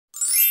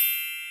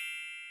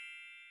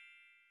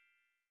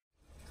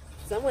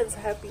Someone's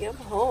happy I'm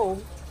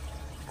home.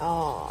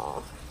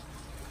 Aww.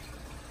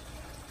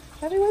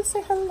 Everyone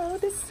say hello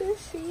to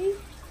Sushi.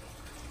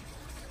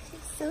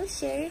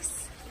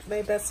 Sushers.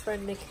 My best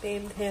friend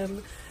nicknamed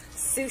him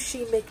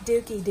Sushi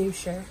McDookie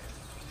Doucher.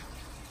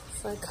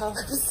 So I call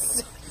him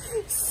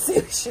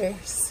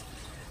Sushers.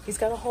 He's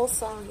got a whole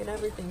song and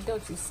everything,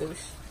 don't you,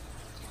 Sush?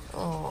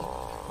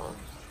 Aww.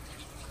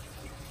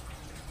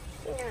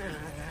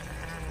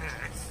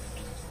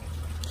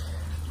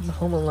 I'm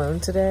home alone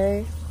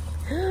today.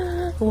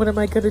 What am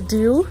I gonna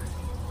do?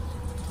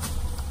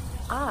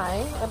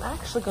 I am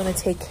actually gonna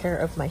take care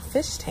of my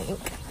fish tank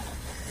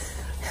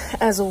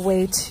as a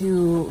way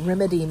to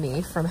remedy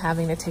me from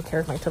having to take care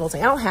of my turtle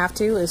tank. I don't have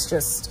to, it's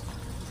just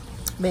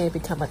may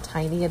become a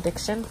tiny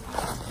addiction.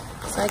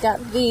 So I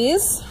got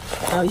these.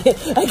 Oh yeah,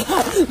 I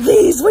got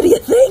these. What do you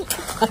think?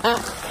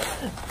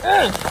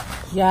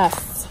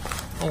 Yes,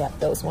 I got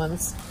those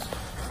ones.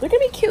 They're gonna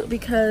be cute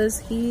because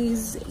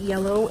he's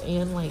yellow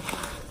and like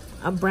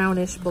a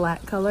brownish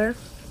black color.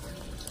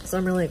 So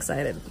I'm really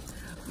excited.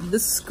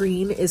 This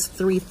screen is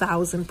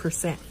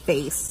 3000%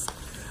 face.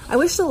 I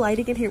wish the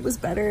lighting in here was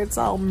better. It's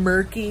all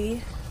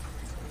murky.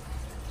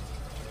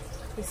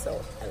 He's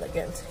so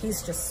elegant.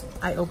 He's just,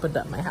 I opened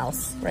up my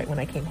house right when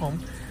I came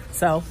home.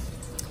 So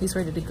he's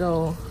ready to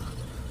go.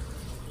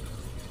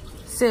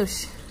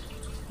 Sush,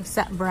 what's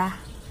up, brah?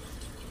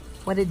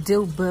 What it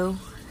do, boo?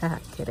 Haha,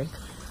 kidding.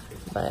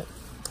 But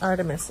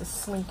Artemis is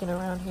slinking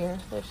around here.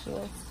 There she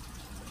is.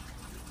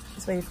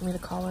 She's waiting for me to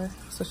call her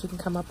so she can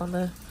come up on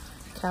the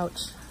couch.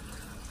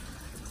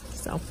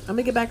 So I'm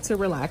gonna get back to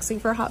relaxing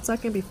for a hot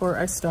second before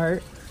I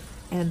start,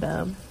 and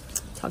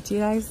talk to you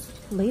guys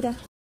later.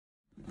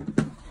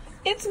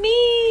 It's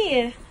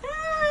me!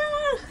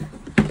 Ah!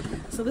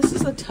 So this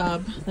is a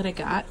tub that I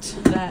got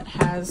that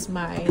has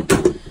my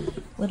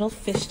little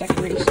fish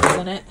decorations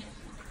in it.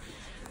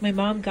 My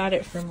mom got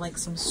it from like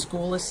some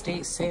school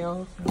estate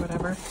sale or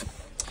whatever.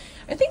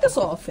 I think this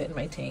will all fit in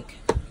my tank.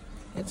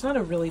 It's not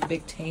a really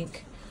big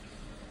tank.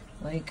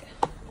 Like,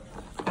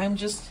 I'm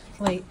just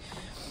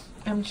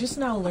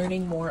now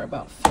learning more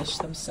about fish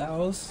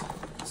themselves.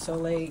 So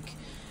like,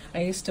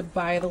 I used to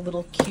buy the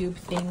little cube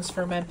things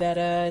for my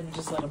betta and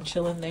just let them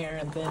chill in there.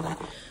 And then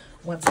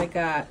once I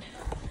got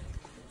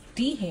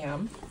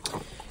D-Ham,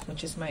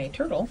 which is my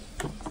turtle,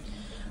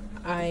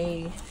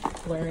 I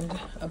learned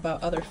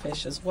about other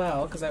fish as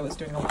well because I was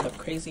doing a lot of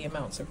crazy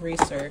amounts of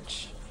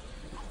research.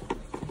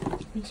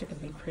 These are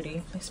gonna be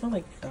pretty. They smell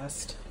like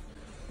dust.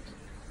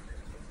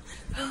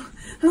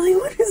 Lily,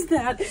 what is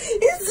that?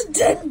 It's a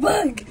dead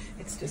bug.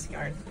 It's just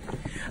yarn.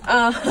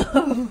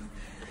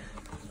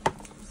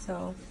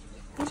 So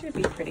these are gonna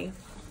be pretty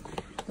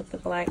with the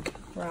black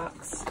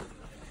rocks.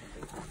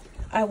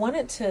 I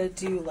wanted to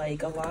do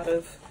like a lot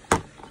of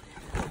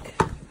like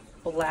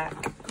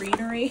black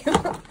greenery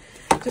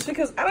just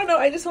because, I don't know,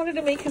 I just wanted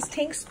to make his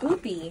tank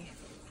spoopy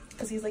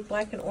because he's like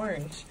black and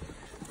orange.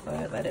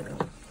 But that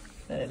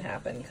didn't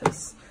happen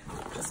because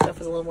this stuff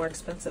is a little more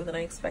expensive than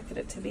I expected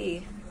it to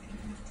be.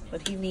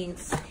 But he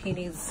needs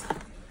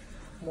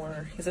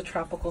more. He's a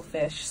tropical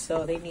fish,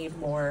 so they need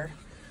more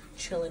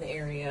chilling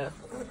area.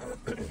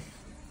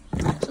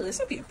 Actually, this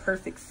would be a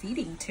perfect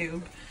feeding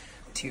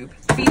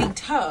feeding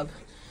tub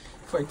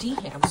for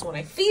D-Ham. So when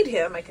I feed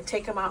him, I can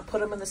take him out,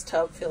 put him in this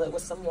tub, fill it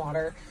with some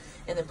water,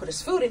 and then put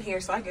his food in here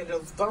so I can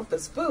just dump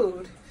his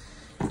food.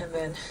 And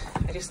then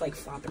I just like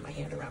flopping my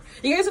hand around.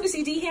 You guys want to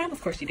see D-Ham?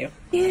 Of course you do.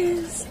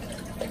 Yes,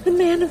 the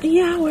man of the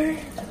hour.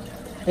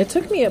 It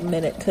took me a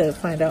minute to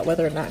find out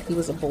whether or not he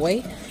was a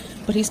boy,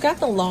 but he's got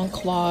the long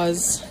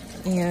claws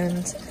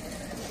and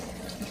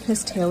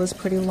his tail is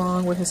pretty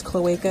long where his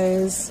cloaca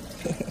is.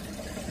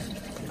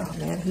 Oh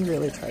man, he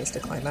really tries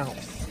to climb out.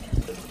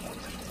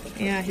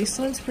 Yeah, he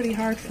swims pretty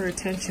hard for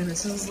attention.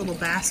 This is his little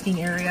basking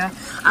area.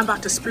 I'm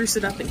about to spruce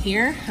it up in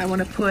here. I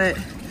want to put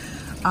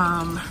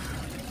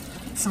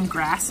some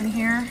grass in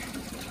here,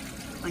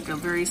 like a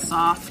very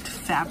soft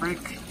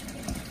fabric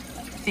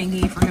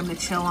thingy for him to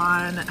chill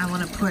on. I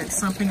want to put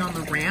something on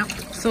the ramp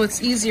so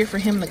it's easier for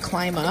him to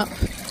climb up.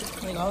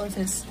 Like all of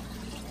his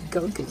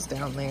gunk is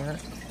down there,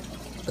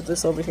 but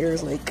this over here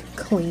is like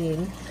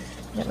clean.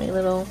 Got my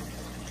little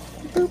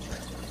boop,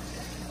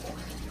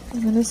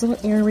 and then this little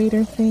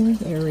aerator thing.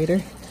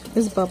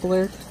 His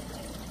bubbler.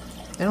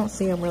 I don't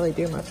see him really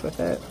do much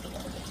with it.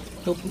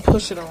 He'll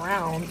push it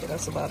around, but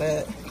that's about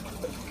it.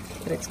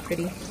 But it's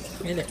pretty,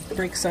 and it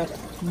breaks up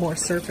more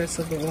surface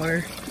of the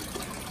water.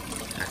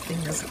 That thing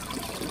is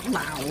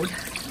loud.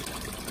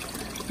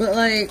 But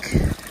like,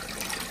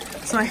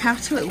 so I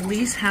have to at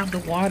least have the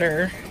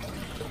water,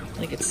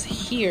 like it's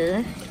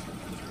here.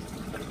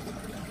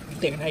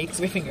 There, now you can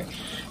see my finger.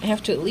 I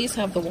have to at least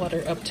have the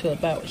water up to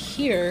about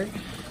here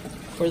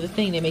for the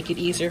thing to make it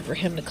easier for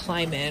him to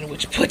climb in,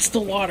 which puts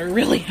the water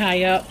really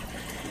high up.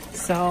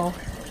 So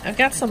I've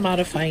got some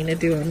modifying to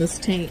do on this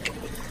tank.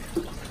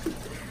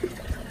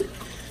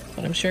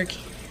 But I'm sure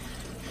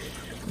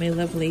my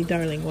lovely,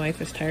 darling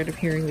wife is tired of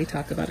hearing me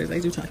talk about it. I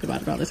do talk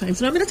about it all the time.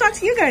 So I'm going to talk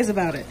to you guys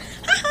about it.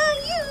 Haha,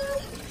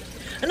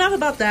 you! Enough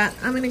about that.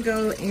 I'm going to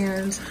go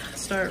and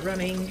start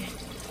running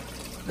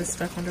this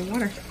stuff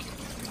underwater.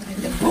 My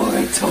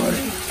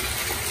laboratory.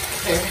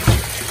 There.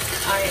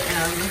 I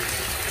am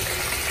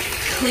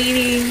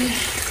cleaning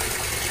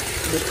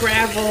the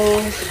gravel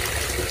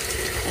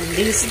and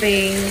these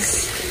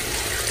things.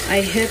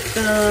 I hit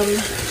them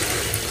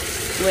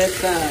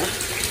with,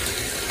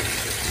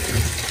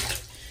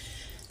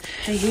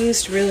 I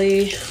used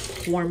really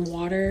warm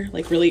water,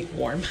 like really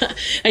warm.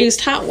 I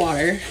used hot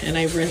water and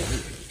I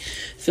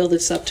filled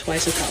this up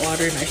twice with hot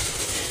water and I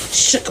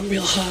shook them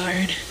real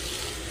hard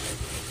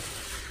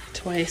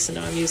twice, and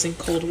now I'm using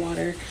cold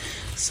water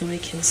so I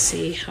can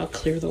see how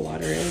clear the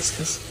water is,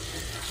 because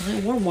when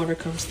that warm water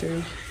comes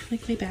through,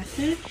 like my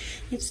bathroom,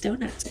 it's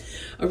donuts.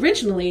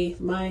 Originally,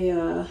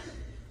 my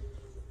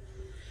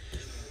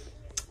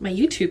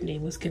YouTube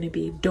name was going to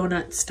be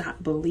Donut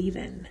Stop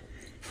Believin',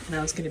 and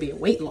that was going to be a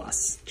weight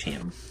loss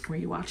channel where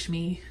you watch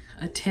me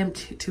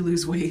attempt to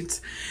lose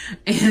weight.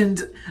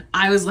 And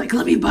I was like,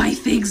 let me buy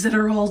things that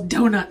are all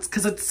donuts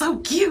because it's so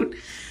cute.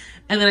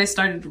 And then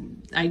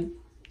I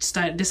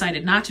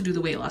decided not to do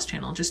the weight loss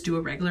channel, just do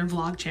a regular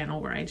vlog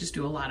channel where I just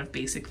do a lot of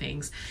basic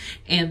things.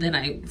 And then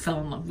I fell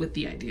in love with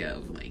the idea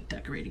of like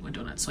decorating with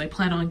donuts. So I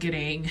plan on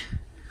getting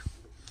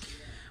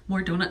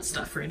more donut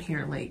stuff for in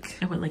here. Like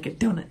I want like a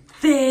donut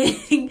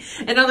thing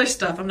and other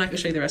stuff. I'm not gonna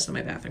show you the rest of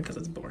my bathroom because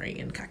it's boring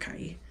and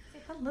kakai.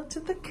 Hello to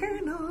the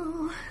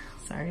Colonel.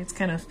 Sorry, it's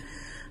kind of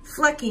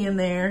flecky in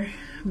there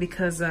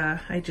because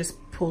I just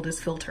pulled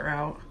his filter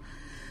out.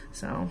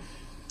 So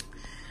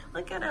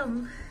look at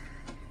him.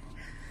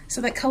 So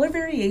that color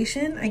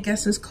variation, I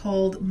guess, is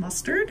called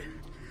mustard.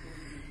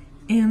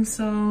 And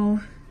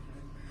so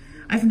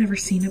I've never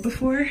seen it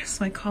before,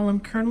 so I call him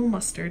Colonel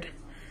Mustard.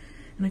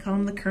 And I call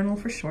him the Colonel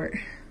for short.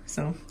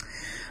 So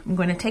I'm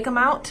going to take him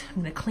out.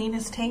 I'm going to clean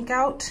his tank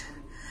out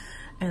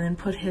and then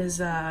put his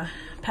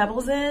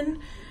pebbles in.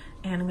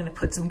 And I'm going to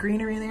put some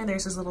greenery in there.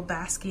 There's his little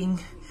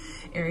basking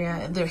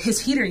area. His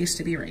heater used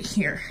to be right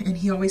here, and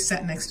he always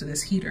sat next to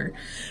this heater.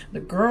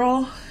 The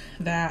girl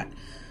that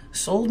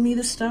sold me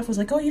this stuff was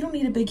like, oh, you don't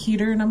need a big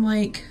heater. And I'm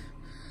like,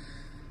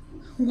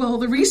 well,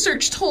 the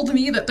research told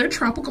me that they're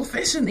tropical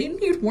fish and they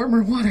need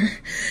warmer water.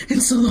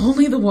 And so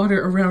only the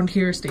water around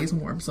here stays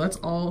warm. So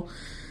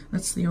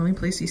that's the only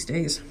place he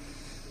stays.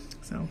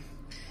 So,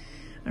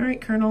 all right,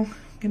 Colonel,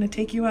 I'm gonna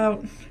take you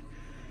out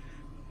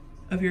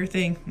of your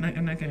thing.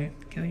 I'm not gonna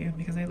kill you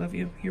because I love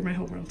you. You're my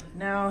whole world.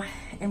 Now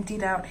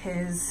emptied out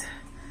his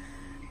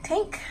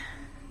tank.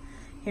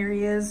 Here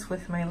he is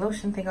with my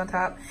lotion thing on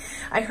top.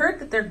 I heard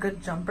that they're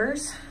good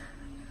jumpers.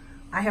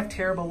 I have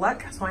terrible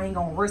luck, so I ain't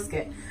gonna risk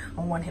it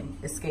on one him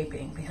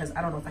escaping because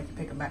I don't know if I can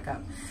pick him back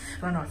up.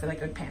 I don't know, I feel like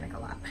I would panic a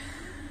lot.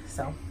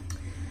 So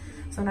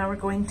now we're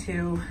going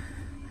to,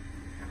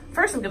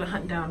 first I'm gonna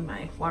hunt down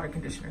my water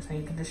conditioner. So I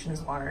need to condition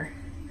his water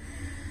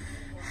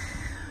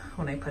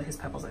when I put his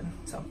pebbles in.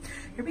 So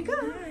here we go.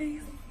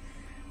 Nice.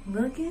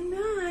 Looking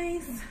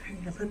nice. I'm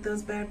gonna put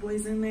those bad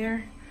boys in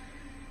there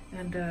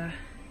and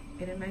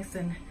get it nice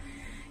and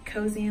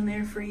cozy in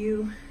there for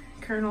you,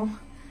 Colonel.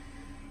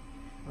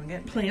 We'll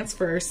get plants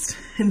first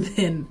and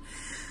then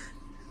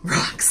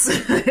rocks.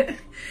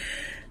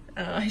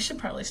 I should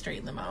probably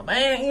straighten them out, but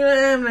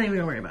I'm not even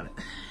gonna worry about it.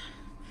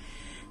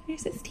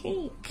 Here's his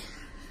tank.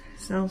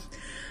 So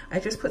I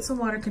just put some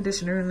water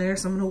conditioner in there,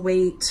 so I'm gonna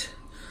wait,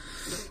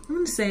 I'm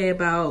gonna say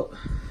about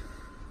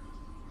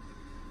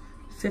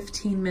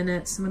 15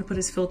 minutes. I'm gonna put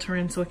his filter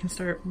in so I can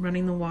start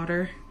running the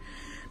water.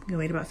 I'm gonna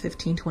wait about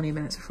 15-20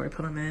 minutes before I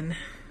put them in.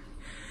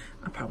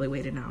 I'll probably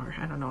wait an hour.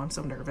 I don't know, I'm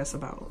so nervous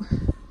about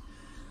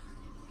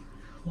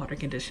water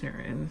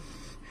conditioner and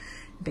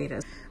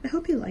beta. I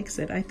hope he likes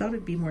it. I thought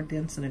it'd be more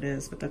dense than it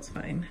is, but that's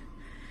fine.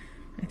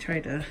 I try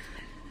to,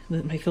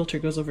 my filter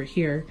goes over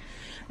here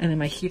and then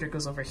my heater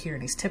goes over here,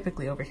 and he's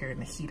typically over here in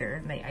the heater,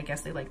 and I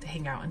guess they like to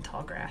hang out in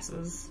tall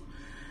grasses,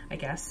 I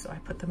guess. So I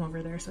put them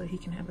over there so he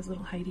can have his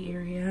little hidey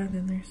area, and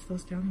then there's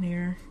those down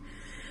there.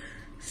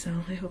 So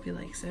I hope he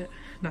likes it.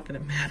 Not that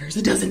it matters,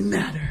 it doesn't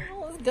matter.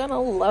 He's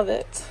gonna love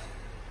it.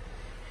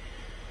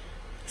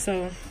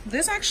 So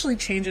this actually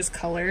changes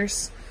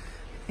colors,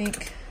 I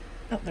think.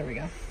 Oh, there we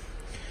go.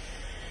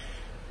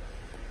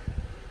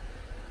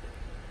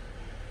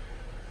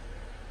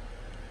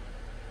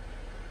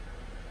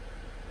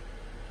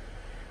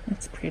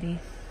 That's pretty.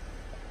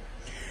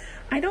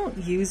 I don't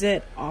use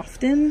it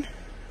often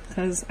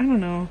because I don't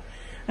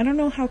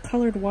know how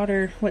colored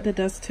water, what it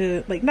does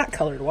to, like, not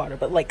colored water,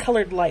 but like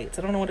colored lights.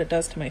 I don't know what it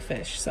does to my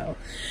fish. So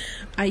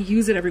I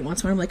use it every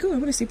once in a while. I'm like, oh, I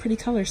want to see pretty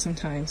colors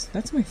sometimes.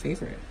 That's my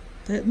favorite.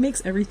 That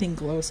makes everything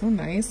glow so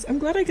nice. I'm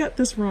glad I got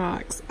this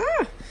rocks.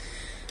 Ah!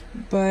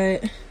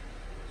 But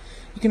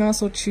you can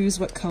also choose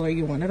what color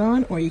you want it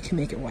on, or you can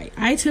make it white.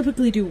 I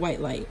typically do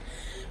white light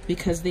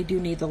because they do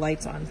need the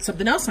lights on.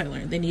 Something else I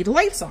learned, they need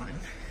lights on.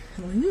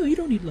 I'm like, no, you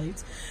don't need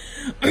lights.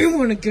 I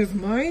want to give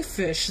my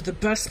fish the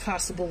best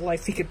possible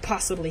life he could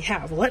possibly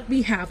have. Let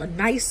me have a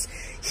nice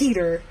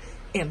heater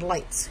and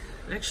lights.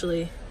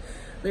 Actually,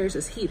 there's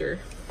this heater.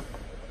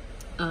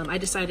 I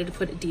decided to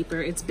put it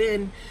deeper. It's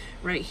been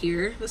right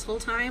here this whole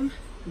time,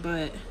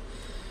 but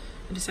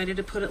I decided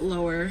to put it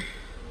lower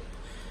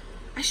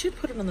I should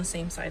put it on the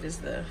same side as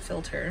the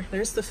filter.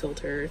 There's the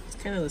filter. It's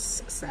kind of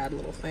this sad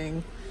little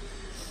thing.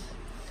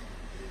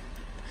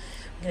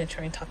 I'm gonna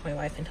try and talk my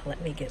wife into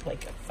letting me get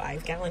like a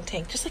 5-gallon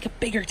tank, just like a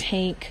bigger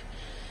tank.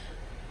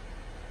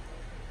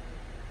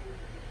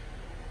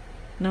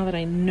 Now that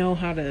I know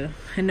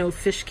I know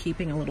fish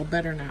keeping a little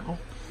better now.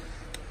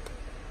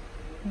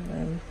 And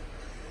then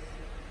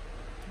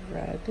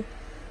red.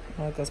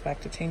 Oh, it goes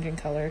back to changing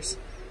colors.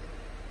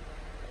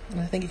 And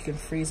I think you can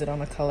freeze it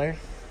on a color.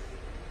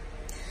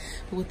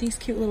 But with these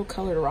cute little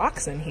colored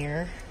rocks in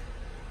here,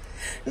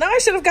 now I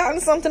should have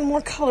gotten something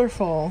more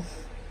colorful.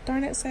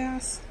 Darn it,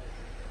 Sass.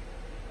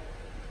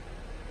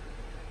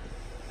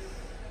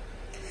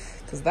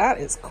 Because that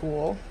is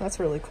cool. That's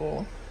really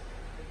cool.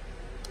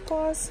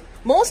 Pause.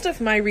 Most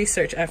of my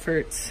research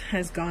efforts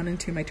has gone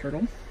into my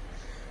turtle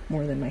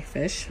more than my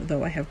fish,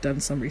 though I have done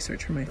some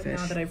research for my fish.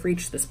 Now that I've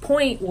reached this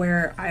point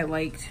where I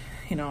like,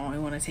 you know, I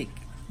want to take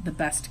the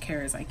best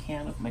care as I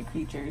can of my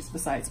creatures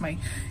besides my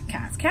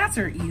cats. Cats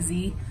are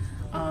easy.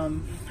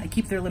 I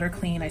keep their litter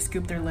clean. I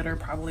scoop their litter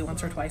probably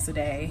once or twice a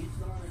day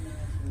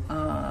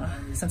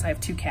since I have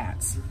 2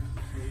 cats.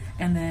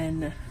 And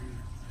then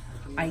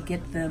I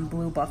get them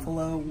Blue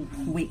Buffalo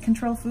weight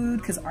control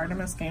food because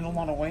Artemis gained a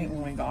lot of weight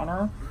when we got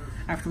her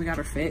after we got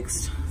her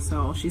fixed.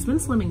 So she's been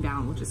slimming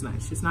down, which is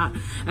nice. She's not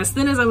as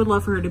thin as I would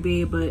love for her to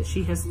be, but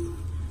she has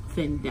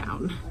thinned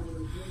down.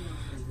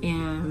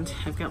 And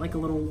I've got like a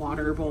little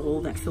water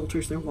bowl that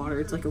filters their water.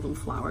 It's like a little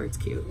flower. It's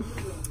cute.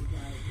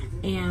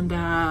 And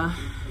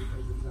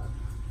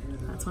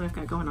that's what I've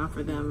got going on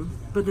for them.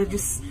 But they're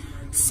just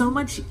so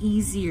much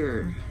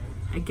easier,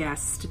 I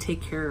guess, to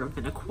take care of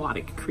than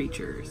aquatic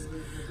creatures.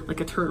 Like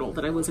a turtle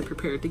that I wasn't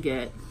prepared to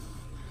get,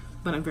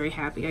 but I'm very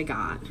happy I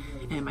got.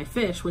 And my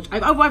fish, which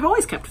I've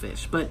always kept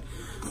fish, but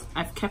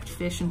I've kept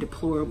fish in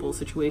deplorable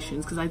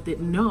situations because I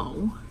didn't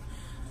know.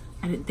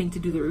 I didn't think to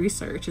do the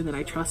research, and then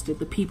I trusted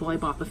the people I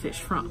bought the fish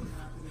from.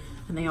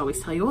 And they always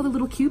tell you, oh, the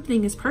little cube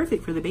thing is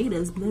perfect for the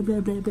betas, blah,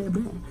 blah, blah, blah,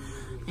 blah.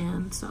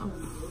 And so,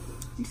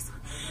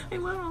 I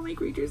want all my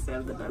creatures to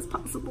have the best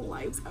possible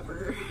lives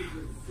ever.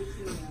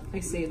 I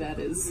say that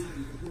as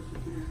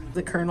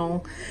the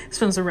Colonel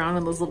swims around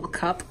in this little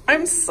cup.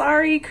 I'm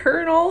sorry,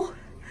 Colonel.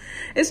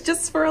 It's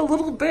just for a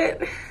little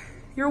bit.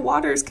 Your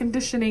water's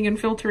conditioning and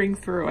filtering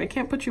through. I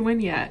can't put you in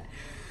yet.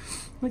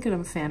 Look at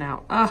him fan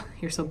out. Ah,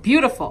 you're so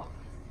beautiful.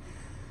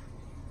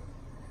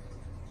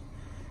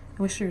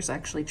 I wish there's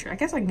actually true. I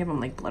guess I can give him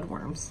like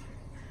bloodworms.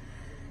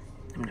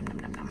 Nom, nom, nom,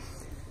 nom, nom.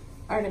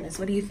 Artemis,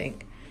 what do you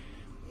think?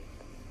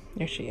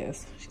 There she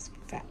is. She's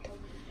fat.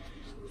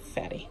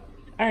 Fatty.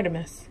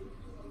 Artemis.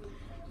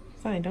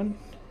 Fine, don't.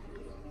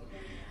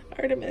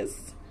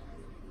 Artemis.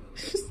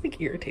 She's like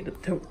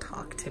irritated. Don't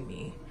talk to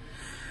me.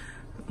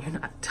 You're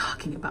not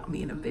talking about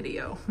me in a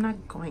video. I'm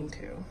not going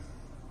to.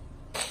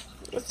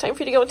 It's time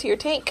for you to go into your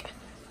tank.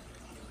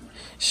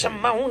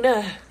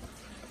 Shimona.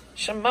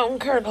 Shimon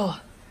Colonel.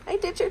 I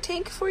did your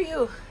tank for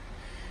you.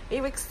 Are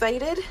you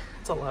excited?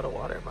 It's a lot of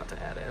water I'm about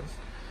to add in.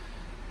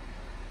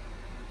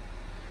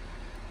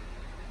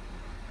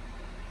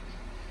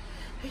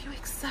 Are you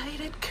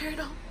excited,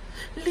 Colonel?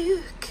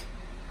 Look.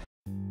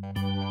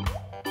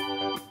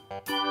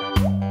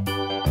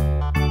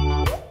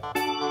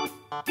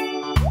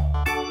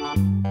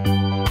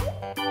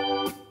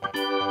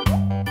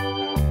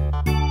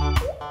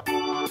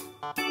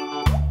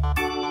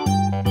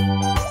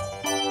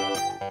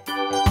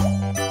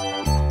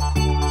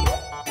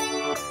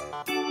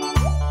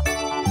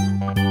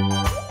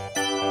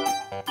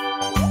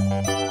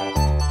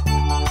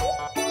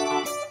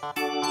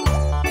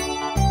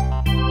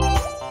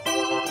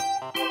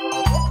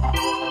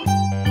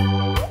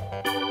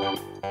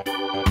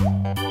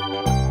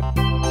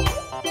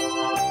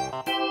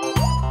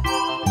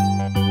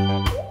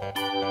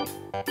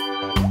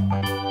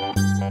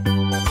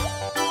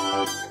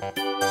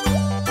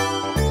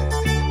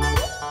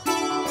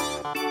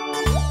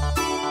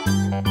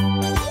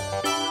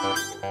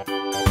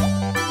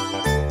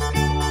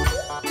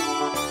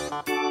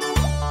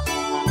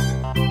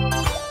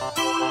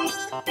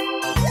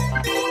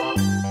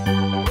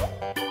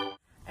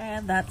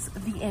 That's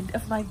the end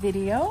of my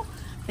video.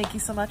 Thank you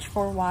so much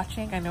for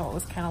watching. I know it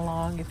was kind of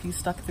long. If you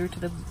stuck through to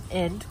the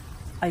end,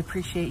 I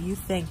appreciate you.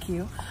 Thank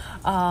you.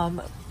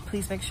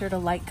 Please make sure to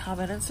like,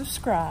 comment, and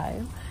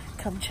subscribe.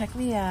 Come check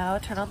me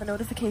out. Turn on the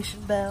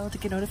notification bell to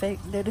get notified.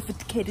 Wiki.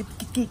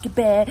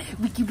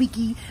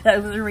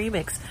 That was a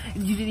remix.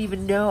 You didn't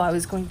even know I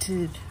was going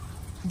to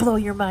blow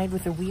your mind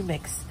with a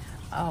remix.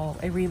 Oh,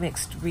 a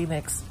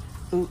remix.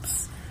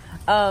 Oops.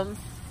 And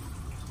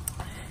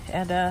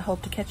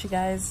hope to catch you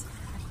guys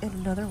in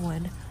another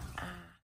one